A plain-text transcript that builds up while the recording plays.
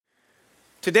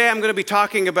Today I'm going to be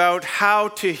talking about how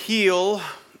to heal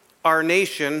our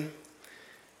nation.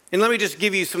 And let me just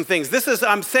give you some things.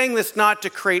 I'm saying this not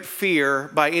to create fear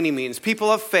by any means.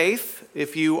 People of faith,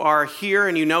 if you are here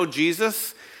and you know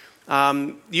Jesus,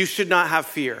 you should not have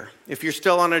fear. If you're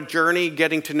still on a journey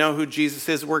getting to know who Jesus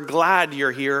is, we're glad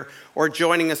you're here or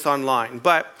joining us online.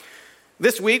 But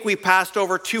this week we passed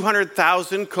over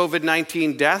 200,000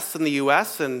 COVID-19 deaths in the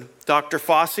U.S. and Dr.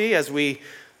 Fauci, as we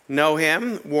know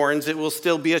him, warns it will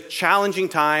still be a challenging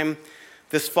time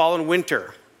this fall and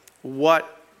winter.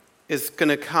 What is going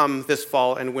to come this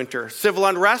fall and winter? Civil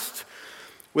unrest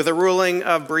with a ruling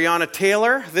of Breonna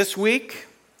Taylor this week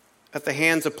at the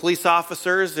hands of police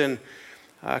officers, and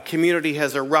community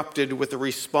has erupted with the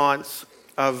response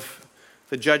of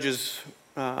the judge's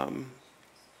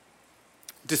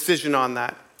decision on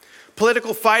that.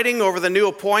 Political fighting over the new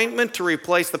appointment to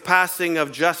replace the passing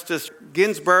of Justice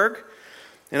Ginsburg.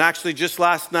 And actually, just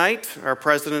last night, our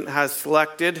president has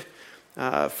selected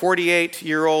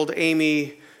 48-year-old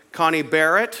Amy Coney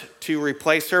Barrett to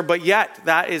replace her. But yet,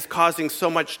 that is causing so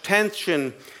much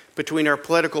tension between our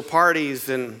political parties.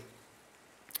 And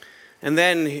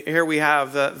then here we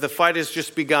have the fight has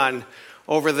just begun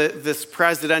over this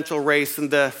presidential race. And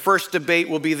the first debate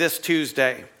will be this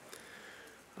Tuesday.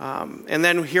 And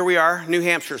then here we are, New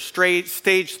Hampshire,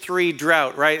 stage 3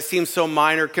 drought, right? It seems so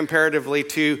minor comparatively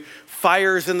to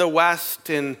fires in the West.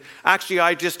 And actually,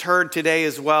 I just heard today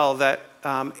as well that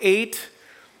 8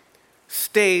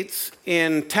 states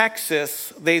in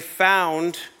Texas, they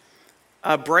found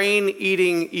a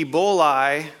brain-eating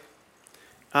Ebola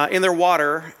in their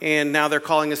water, and now they're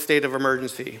calling a state of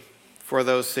emergency for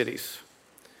those cities.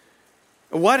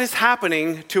 What is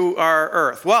happening to our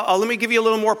earth? Well, let me give you a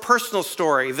little more personal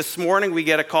story. This morning, we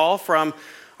get a call from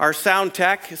our sound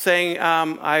tech saying,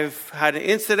 I've had an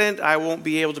incident, I won't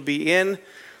be able to be in.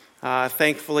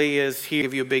 Thankfully, is he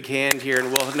give you a big hand here,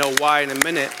 and we'll know why in a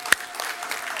minute.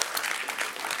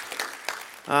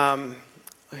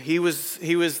 He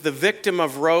was the victim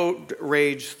of road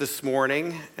rage this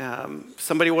morning.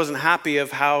 Somebody wasn't happy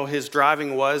of how his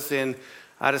driving was, and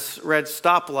at a red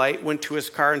stoplight, went to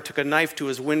his car and took a knife to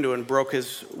his window and broke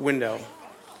his window.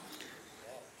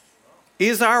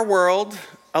 Is our world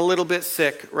a little bit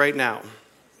sick right now?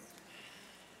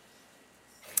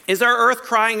 Is our earth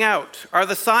crying out? Are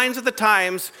the signs of the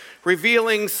times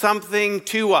revealing something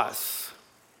to us?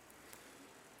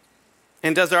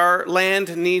 And does our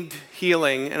land need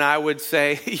healing? And I would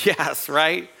say yes,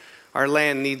 right? Our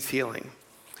land needs healing.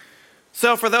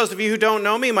 So for those of you who don't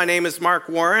know me, my name is Mark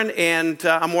Warren, and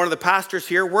I'm one of the pastors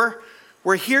here.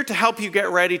 We're here to help you get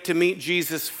ready to meet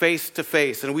Jesus face to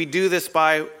face. And we do this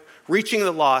by reaching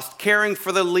the lost, caring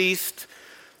for the least,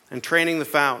 and training the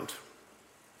found.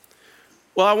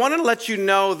 Well, I want to let you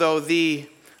know, though, the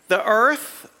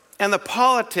earth and the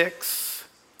politics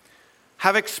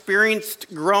have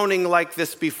experienced groaning like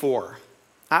this before.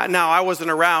 Now, I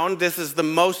wasn't around. This is the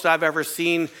most I've ever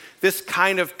seen this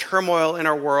kind of turmoil in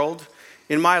our world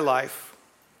in my life.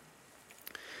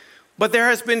 But there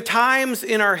has been times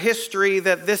in our history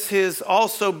that this has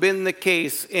also been the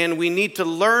case, and we need to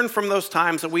learn from those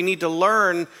times, and we need to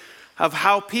learn of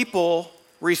how people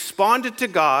responded to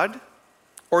God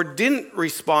or didn't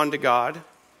respond to God.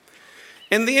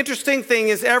 And the interesting thing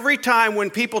is every time when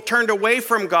people turned away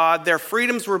from God, their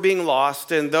freedoms were being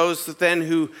lost, and those then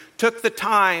who took the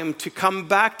time to come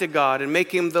back to God and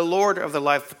make him the Lord of their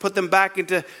life, to put them back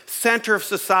into center of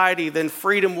society, then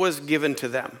freedom was given to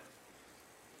them.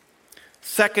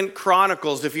 2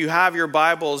 Chronicles, if you have your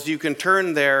Bibles, you can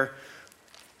turn there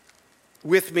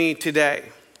with me today.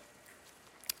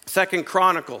 2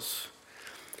 Chronicles.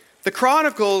 The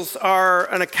Chronicles are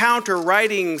an account or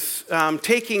writings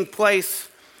taking place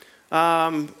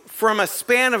from a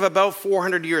span of about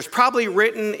 400 years, probably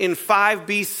written in 5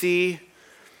 BC.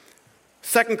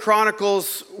 2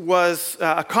 Chronicles was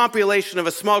a compilation of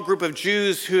a small group of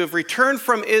Jews who have returned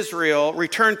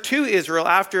to Israel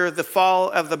after the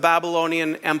fall of the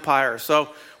Babylonian Empire. So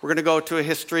we're going to go to a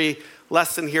history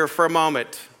lesson here for a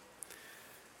moment.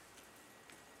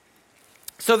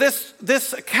 So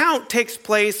this account takes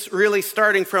place really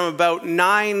starting from about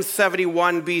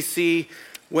 971 BC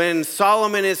when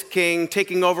Solomon is king,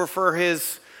 taking over for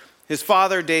his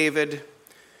father David.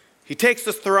 He takes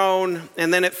the throne,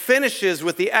 and then it finishes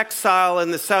with the exile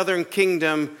in the southern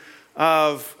kingdom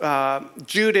of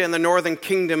Judah and the northern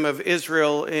kingdom of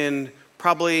Israel in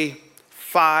probably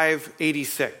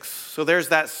 586. So there's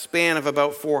that span of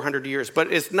about 400 years.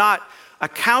 But it's not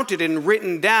accounted and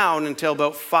written down until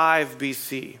about 5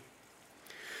 BC.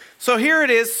 So here it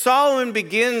is. Solomon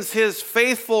begins his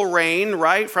faithful reign,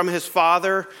 right, from his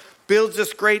father, builds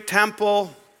this great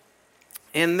temple,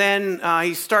 And then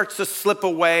he starts to slip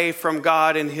away from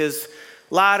God in his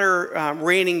latter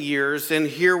reigning years. And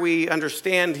here we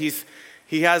understand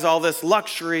he has all this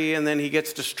luxury, and then he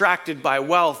gets distracted by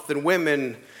wealth and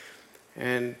women.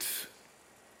 But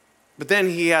then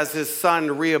he has his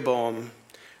son Rehoboam.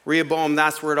 Rehoboam,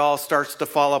 that's where it all starts to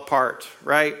fall apart,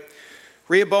 right?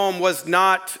 Rehoboam was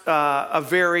not a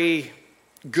very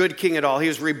good king at all. He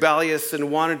was rebellious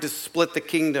and wanted to split the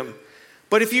kingdom.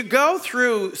 But if you go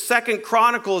through 2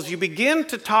 Chronicles, you begin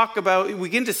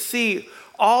to see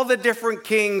all the different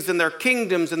kings and their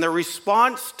kingdoms and their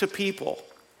response to people.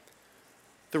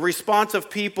 The response of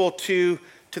people to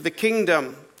the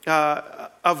kingdom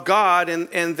of God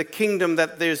and the kingdom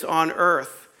that is on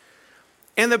earth.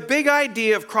 And the big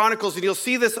idea of Chronicles, and you'll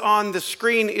see this on the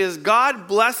screen, is God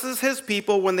blesses his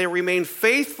people when they remain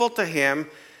faithful to him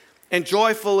and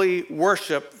joyfully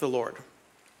worship the Lord.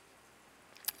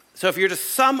 So if you're to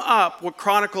sum up what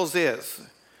Chronicles is,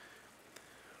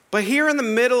 but here in the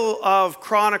middle of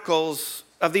Chronicles,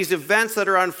 of these events that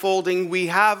are unfolding, we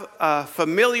have a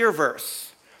familiar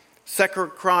verse.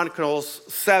 2 Chronicles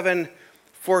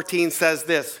 7:14 says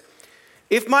this: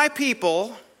 "If my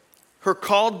people who are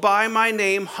called by my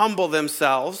name humble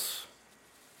themselves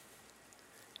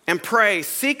and pray,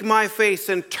 seek my face,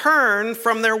 and turn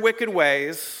from their wicked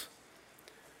ways,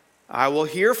 I will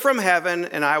hear from heaven,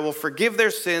 and I will forgive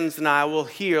their sins, and I will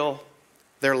heal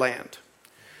their land."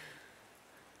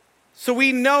 So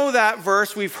we know that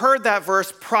verse. We've heard that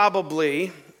verse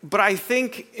probably, but I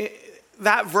think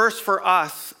that verse for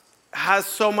us has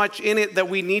so much in it that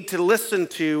we need to listen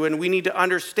to and we need to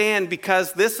understand,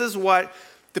 because this is what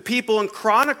the people in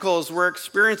Chronicles were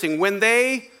experiencing. When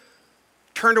they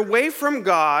turned away from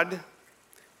God,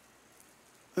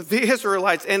 the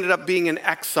Israelites ended up being in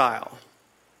exile.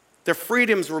 Their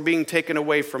freedoms were being taken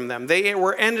away from them. They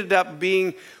ended up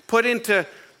being put into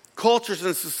cultures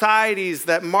and societies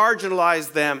that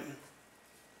marginalized them.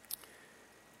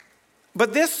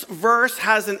 But this verse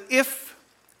has an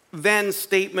if-then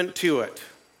statement to it.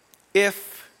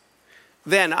 If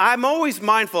then. I'm always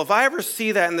mindful, if I ever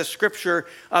see that in the scripture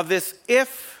of this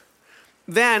if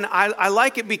then, I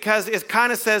like it because it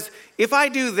kind of says, if I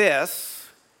do this,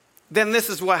 then this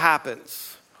is what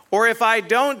happens. Or if I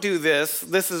don't do this,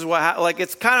 this is what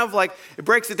it's kind of like, it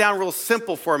breaks it down real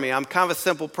simple for me. I'm kind of a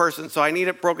simple person, so I need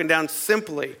it broken down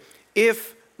simply.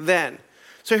 If then.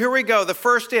 So here we go, the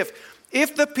first if.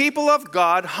 If the people of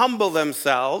God humble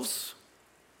themselves,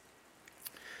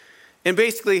 and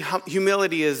basically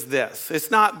humility is this.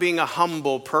 It's not being a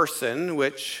humble person,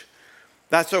 which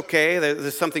that's okay,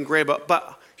 there's something great about,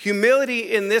 but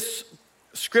humility in this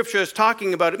scripture is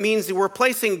talking about, it means that we're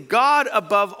placing God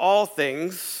above all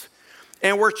things,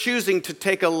 and we're choosing to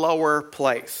take a lower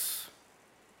place.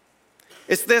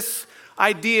 It's this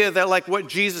idea that, like what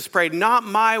Jesus prayed, not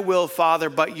my will, Father,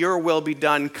 but your will be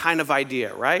done kind of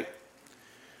idea, right?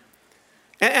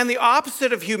 And the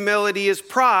opposite of humility is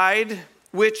pride,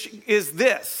 which is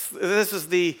this. This is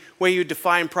the way you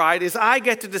define pride, is I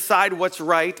get to decide what's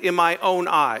right in my own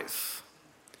eyes.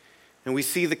 And we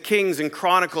see the kings in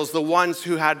Chronicles, the ones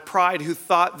who had pride, who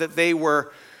thought that they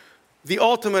were the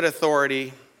ultimate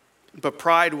authority, but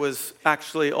pride was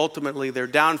actually ultimately their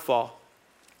downfall.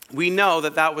 We know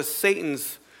that that was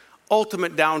Satan's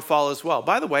ultimate downfall as well.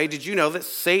 By the way, did you know that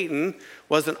Satan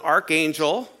was an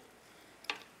archangel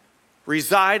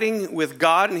residing with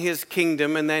God in his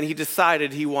kingdom, and then he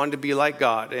decided he wanted to be like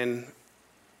God and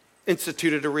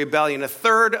instituted a rebellion. A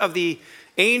third of the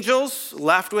angels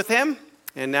left with him,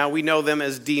 and now we know them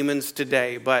as demons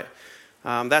today, but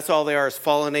that's all they are, is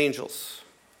fallen angels.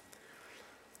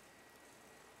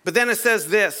 But then it says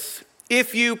this: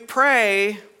 if you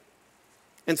pray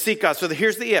and seek God. So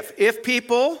here's the if. If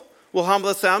people will humble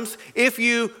themselves, if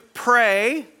you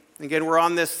pray, again, we're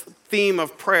on this theme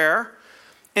of prayer,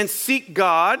 and seek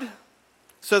God.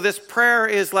 So this prayer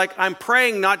is like, I'm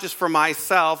praying not just for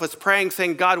myself, it's praying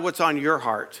saying, God, what's on your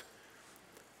heart?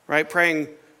 Right? Praying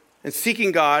and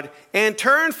seeking God, and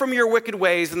turn from your wicked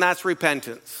ways, and that's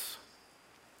repentance.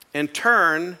 And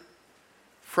turn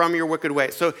from your wicked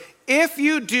ways. So if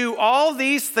you do all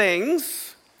these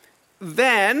things,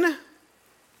 then,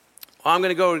 I'm going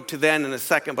to go to then in a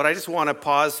second, but I just want to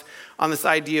pause on this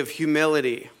idea of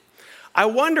humility. I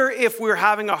wonder if we're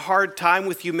having a hard time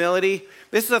with humility.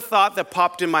 This is a thought that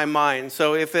popped in my mind.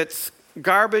 So if it's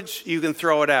garbage, you can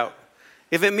throw it out.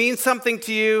 If it means something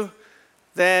to you,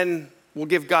 then we'll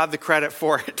give God the credit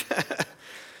for it.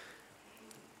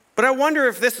 But I wonder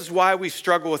if this is why we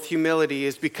struggle with humility,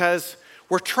 is because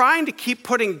we're trying to keep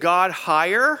putting God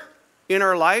higher in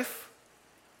our life.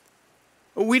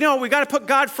 We know we got to put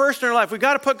God first in our life. We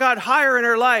got to put God higher in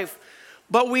our life.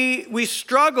 but we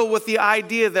struggle with the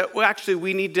idea that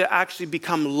we need to actually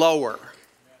become lower.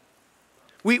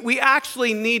 We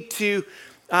actually need to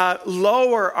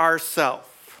lower ourselves.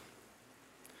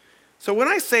 So when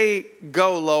I say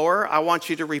go lower, I want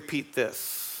you to repeat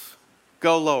this.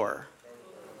 Go lower.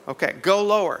 Okay, go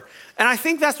lower. And I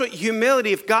think that's what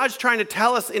humility, if God's trying to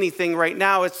tell us anything right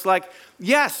now, it's like,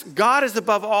 yes, God is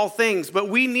above all things, but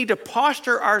we need to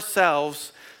posture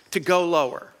ourselves to go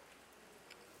lower.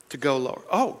 To go lower.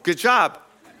 Oh, good job.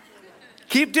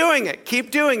 Keep doing it. Keep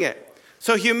doing it.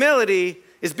 So humility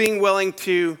is being willing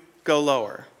to go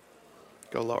lower.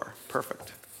 Go lower.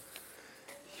 Perfect.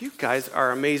 You guys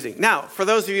are amazing. Now, for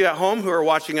those of you at home who are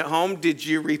watching at home, did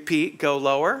you repeat go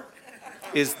lower?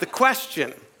 Is the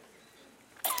question.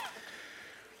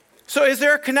 So is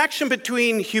there a connection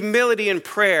between humility and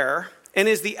prayer? And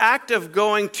is the act of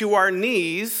going to our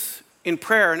knees in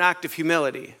prayer an act of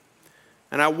humility?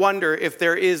 And I wonder if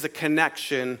there is a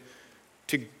connection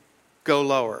to go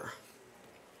lower.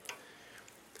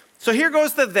 So here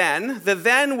goes the then. The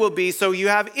then will be, so you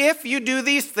have, if you do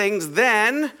these things,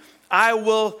 then I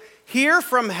will hear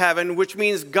from heaven, which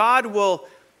means God will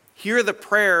hear the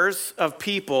prayers of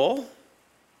people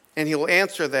and he will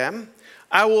answer them.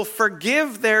 I will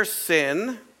forgive their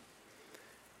sin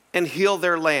and heal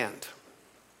their land.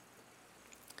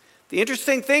 The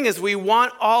interesting thing is we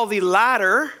want all the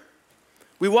latter.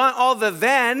 We want all the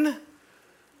then.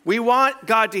 We want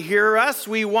God to hear us.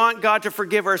 We want God to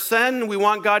forgive our sin. We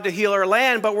want God to heal our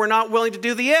land, but we're not willing to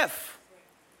do the if.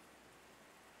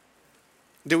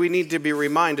 Do we need to be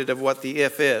reminded of what the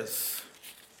if is?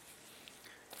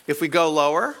 If we go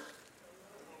lower,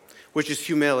 which is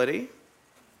humility,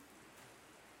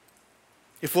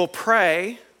 if we'll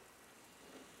pray,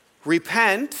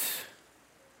 repent,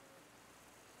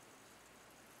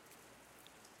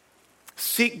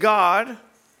 seek God,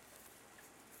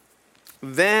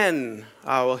 then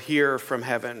I will hear from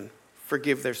heaven,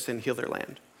 forgive their sin, heal their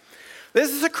land.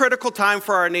 This is a critical time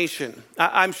for our nation.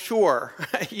 I'm sure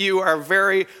you are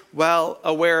very well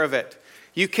aware of it.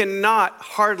 You cannot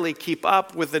hardly keep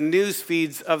up with the news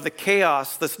feeds of the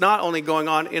chaos that's not only going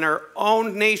on in our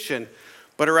own nation,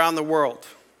 but around the world.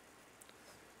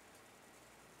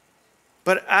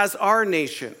 But as our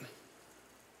nation,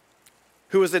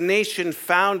 who is a nation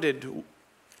founded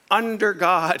under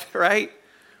God, right?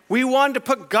 We wanted to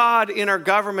put God in our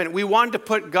government. We wanted to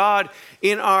put God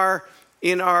in our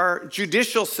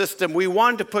judicial system. We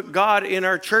wanted to put God in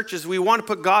our churches. We want to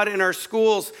put God in our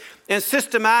schools. And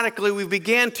systematically, we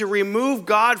began to remove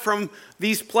God from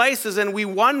these places, and we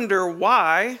wonder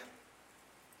why.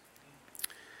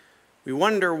 We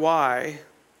wonder why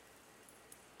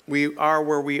we are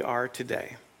where we are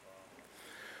today.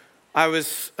 I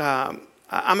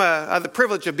have the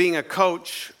privilege of being a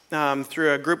coach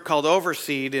through a group called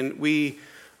Overseed, and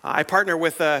I partner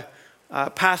with a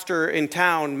pastor in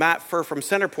town, Matt Furr from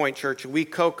Centerpoint Church. We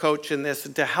co-coach in this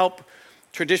to help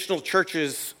traditional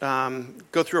churches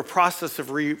go through a process of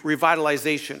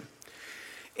revitalization.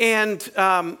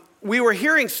 And we were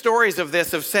hearing stories of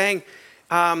this, of saying,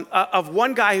 of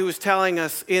one guy who was telling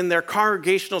us in their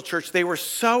congregational church, they were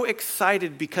so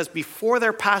excited because before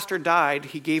their pastor died,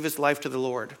 he gave his life to the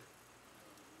Lord.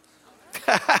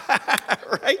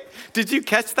 Right? Did you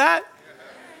catch that?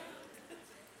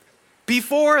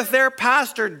 Before their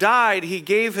pastor died, he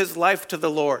gave his life to the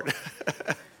Lord.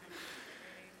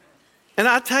 And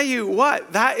I'll tell you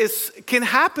what, can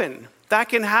happen. That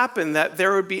can happen, that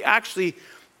there would be actually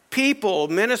people,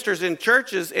 ministers in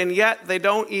churches, and yet they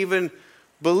don't even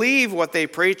believe what they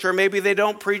preach, or maybe they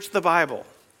don't preach the Bible.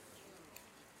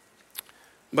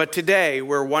 But today,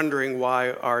 we're wondering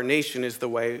why our nation is the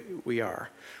way we are.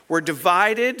 We're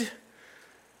divided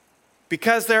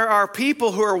because there are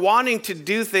people who are wanting to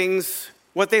do things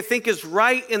what they think is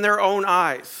right in their own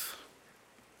eyes.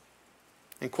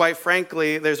 And quite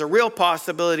frankly, there's a real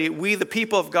possibility we, the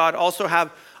people of God, also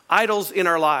have idols in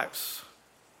our lives.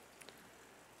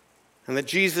 And that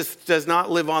Jesus does not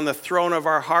live on the throne of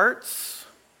our hearts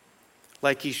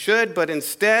like he should, but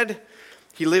instead,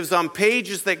 he lives on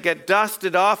pages that get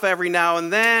dusted off every now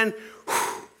and then.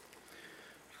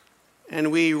 And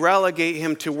we relegate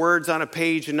him to words on a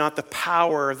page and not the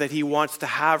power that he wants to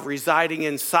have residing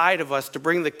inside of us to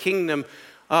bring the kingdom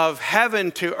of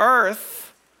heaven to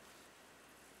earth,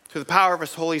 to the power of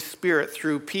his Holy Spirit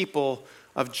through people,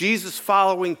 of Jesus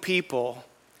following people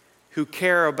who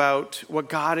care about what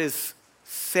God is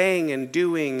saying and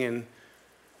doing and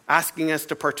asking us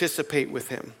to participate with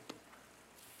him.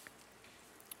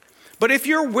 But if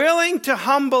you're willing to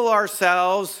humble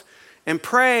ourselves and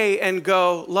pray and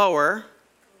go lower,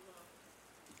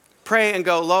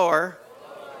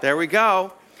 there we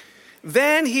go.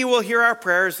 Then he will hear our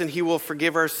prayers and he will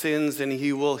forgive our sins and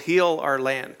he will heal our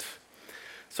land.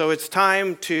 So it's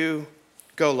time to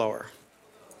go lower.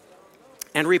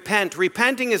 And repent.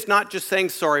 Repenting is not just saying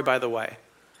sorry, by the way.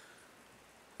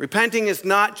 Repenting is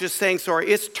not just saying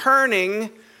sorry. It's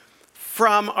turning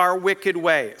from our wicked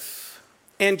ways.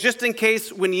 And just in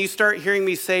case when you start hearing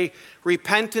me say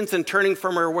repentance and turning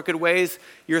from our wicked ways,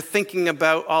 you're thinking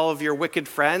about all of your wicked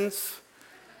friends,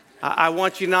 I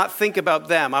want you to not think about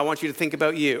them. I want you to think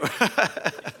about you.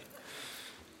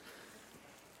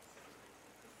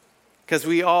 Because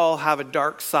we all have a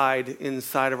dark side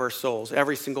inside of our souls,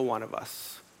 every single one of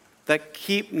us, that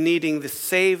keep needing the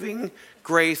saving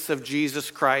grace of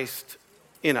Jesus Christ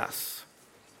in us.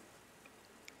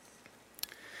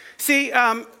 See,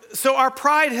 so our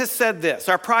pride has said this.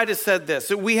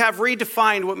 So we have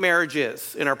redefined what marriage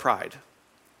is in our pride.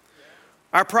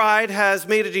 Our pride has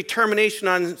made a determination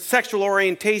on sexual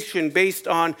orientation based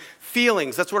on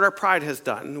feelings. That's what our pride has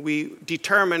done. We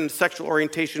determine sexual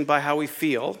orientation by how we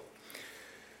feel.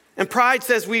 And pride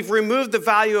says we've removed the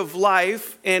value of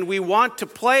life and we want to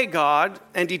play God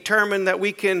and determine that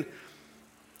we can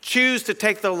choose to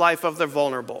take the life of the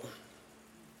vulnerable.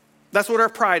 That's what our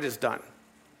pride has done.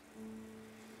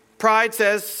 Pride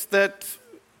says that,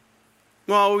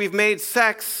 well, we've made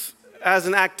sex as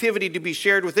an activity to be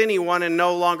shared with anyone and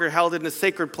no longer held in the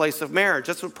sacred place of marriage.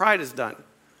 That's what pride has done.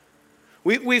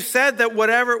 We've said that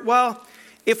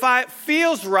if it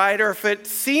feels right or if it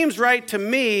seems right to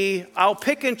me, I'll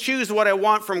pick and choose what I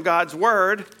want from God's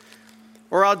word,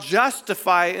 or I'll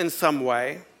justify it in some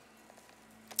way.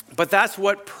 But that's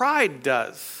what pride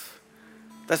does.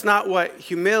 That's not what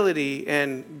humility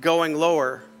and going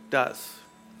lower does.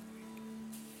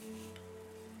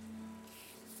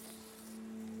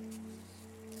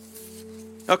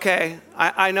 Okay,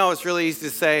 I know it's really easy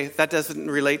to say, that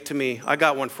doesn't relate to me. I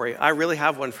got one for you. I really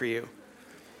have one for you.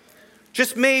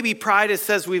 Just maybe pride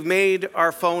says we've made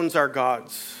our phones our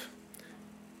gods.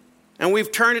 And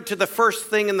we've turned it to the first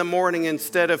thing in the morning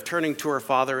instead of turning to our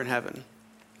Father in heaven.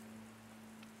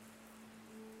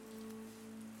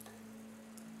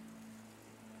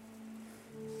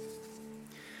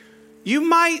 You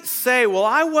might say, well,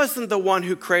 I wasn't the one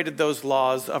who created those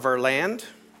laws of our land.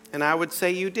 And I would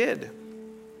say you did.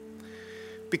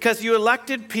 Because you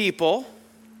elected people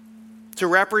to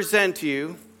represent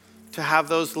you to have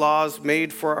those laws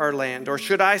made for our land. Or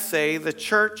should I say, the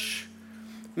church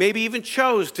maybe even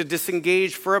chose to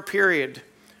disengage for a period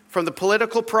from the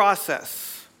political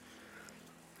process.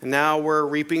 And now we're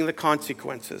reaping the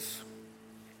consequences.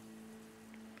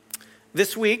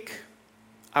 This week,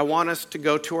 I want us to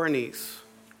go to our knees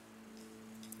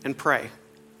and pray.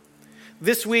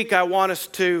 This week, I want us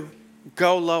to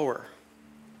go lower.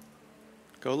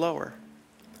 Go lower.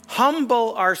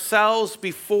 Humble ourselves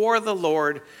before the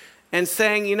Lord and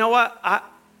saying, you know what?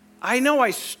 I know I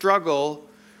struggle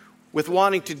with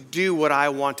wanting to do what I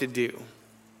want to do.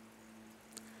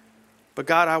 But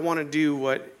God, I want to do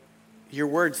what your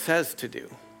word says to do.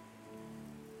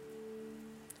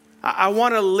 I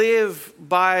want to live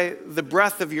by the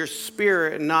breath of your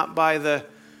spirit and not by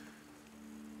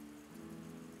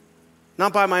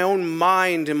my own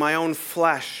mind and my own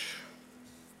flesh.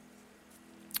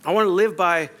 I want to live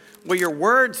by what your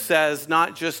word says,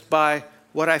 not just by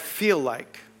what I feel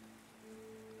like.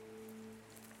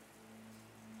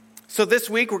 So this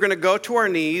week we're going to go to our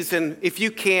knees, and if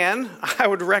you can, I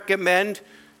would recommend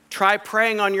try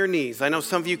praying on your knees. I know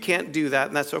some of you can't do that,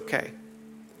 and that's okay.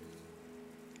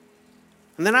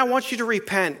 And then I want you to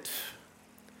repent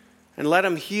and let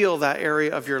him heal that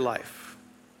area of your life.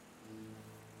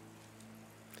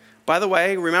 By the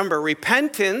way, remember,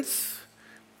 repentance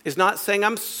is not saying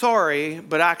I'm sorry,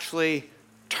 but actually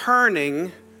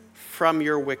turning from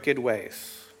your wicked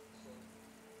ways.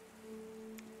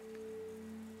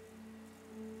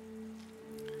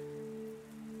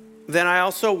 Then I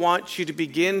also want you to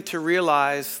begin to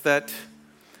realize that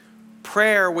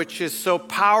prayer, which is so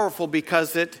powerful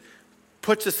because it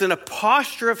puts us in a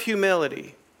posture of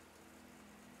humility,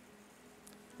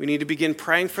 we need to begin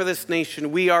praying for this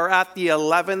nation. We are at the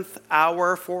 11th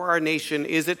hour for our nation.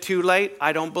 Is it too late?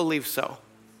 I don't believe so.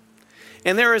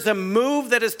 And there is a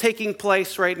move that is taking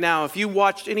place right now. If you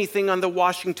watched anything on the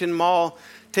Washington Mall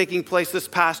taking place this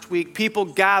past week, people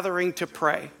gathering to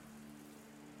pray.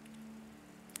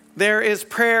 There is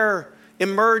prayer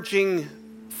emerging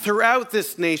throughout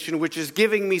this nation, which is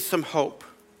giving me some hope.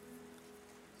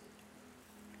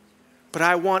 But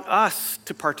I want us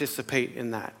to participate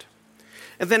in that.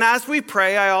 And then as we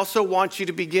pray, I also want you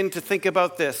to begin to think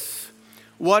about this.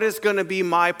 What is going to be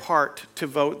my part to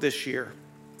vote this year?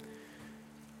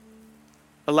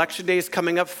 Election day is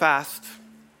coming up fast.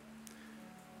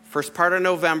 first part of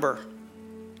November.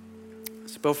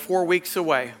 It's about 4 weeks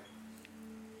away.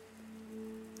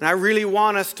 And I really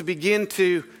want us to begin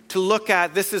to look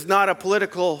at, this is not a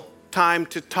political time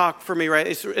to talk for me, right?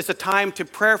 It's a time to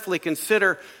prayerfully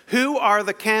consider who are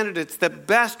the candidates that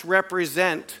best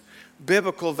represent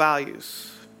biblical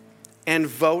values and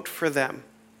vote for them.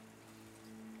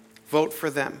 Vote for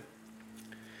them.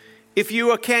 If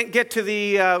you can't get to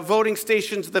the voting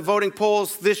stations, the voting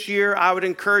polls this year, I would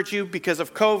encourage you, because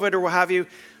of COVID or what have you,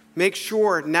 make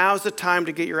sure now's the time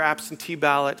to get your absentee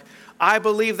ballot. I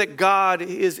believe that God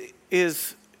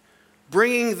is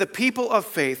bringing the people of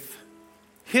faith,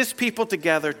 his people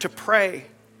together to pray.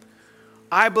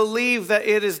 I believe that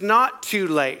it is not too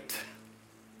late.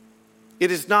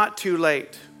 It is not too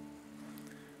late.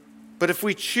 But if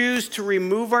we choose to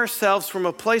remove ourselves from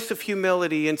a place of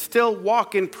humility and still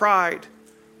walk in pride,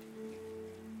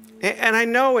 and I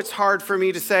know it's hard for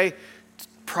me to say,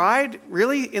 pride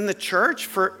really in the church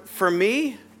for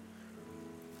me?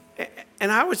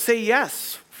 And I would say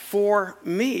yes, for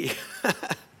me.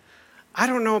 I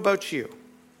don't know about you.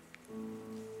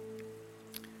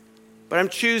 But I'm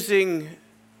choosing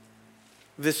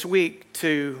this week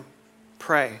to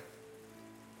pray,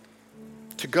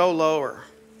 to go lower,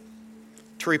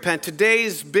 to repent.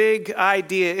 Today's big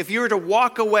idea, if you were to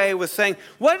walk away with saying,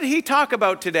 what did he talk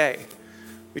about today?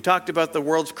 We talked about the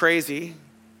world's crazy.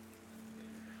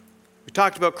 We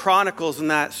talked about Chronicles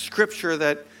and that scripture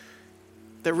that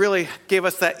really gave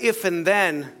us that if and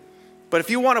then. But if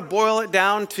you want to boil it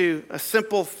down to a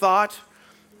simple thought,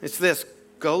 it's this: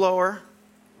 go lower.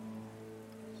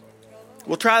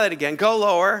 We'll try that again. Go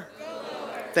lower. Go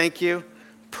lower. Thank you.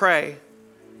 Pray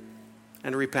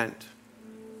and repent.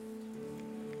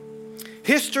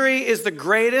 History is the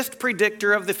greatest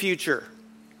predictor of the future.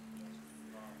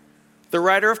 The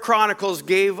writer of Chronicles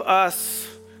gave us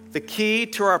the key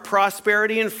to our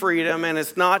prosperity and freedom, and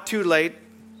it's not too late.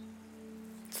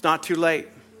 It's not too late.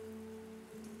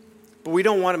 But we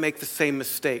don't want to make the same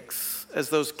mistakes as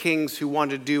those kings who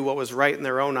wanted to do what was right in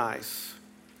their own eyes.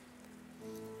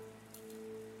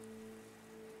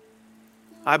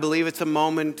 I believe it's a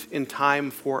moment in time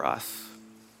for us.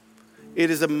 It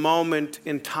is a moment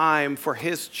in time for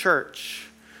his church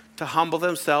to humble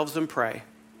themselves and pray,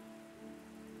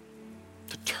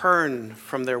 to turn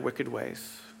from their wicked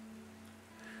ways.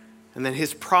 And then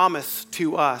his promise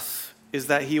to us is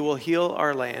that he will heal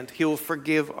our land, he will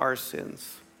forgive our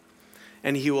sins,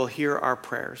 and he will hear our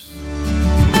prayers.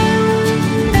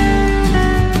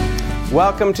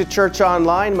 Welcome to Church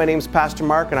Online. My name is Pastor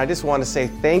Mark, and I just want to say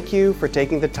thank you for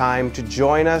taking the time to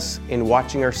join us in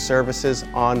watching our services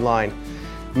online.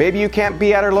 Maybe you can't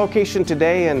be at our location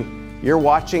today and you're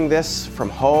watching this from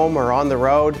home or on the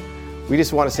road. We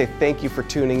just want to say thank you for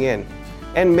tuning in.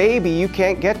 And maybe you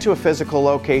can't get to a physical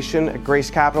location at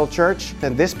Grace Capital Church,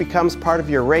 then this becomes part of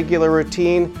your regular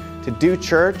routine to do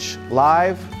church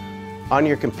live on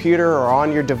your computer or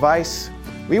on your device.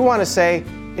 We want to say,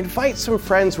 invite some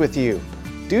friends with you.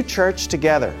 Do church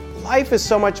together. Life is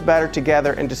so much better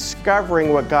together, and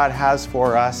discovering what God has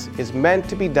for us is meant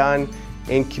to be done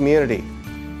in community.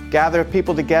 Gather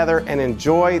people together and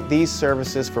enjoy these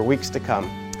services for weeks to come.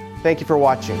 Thank you for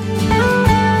watching.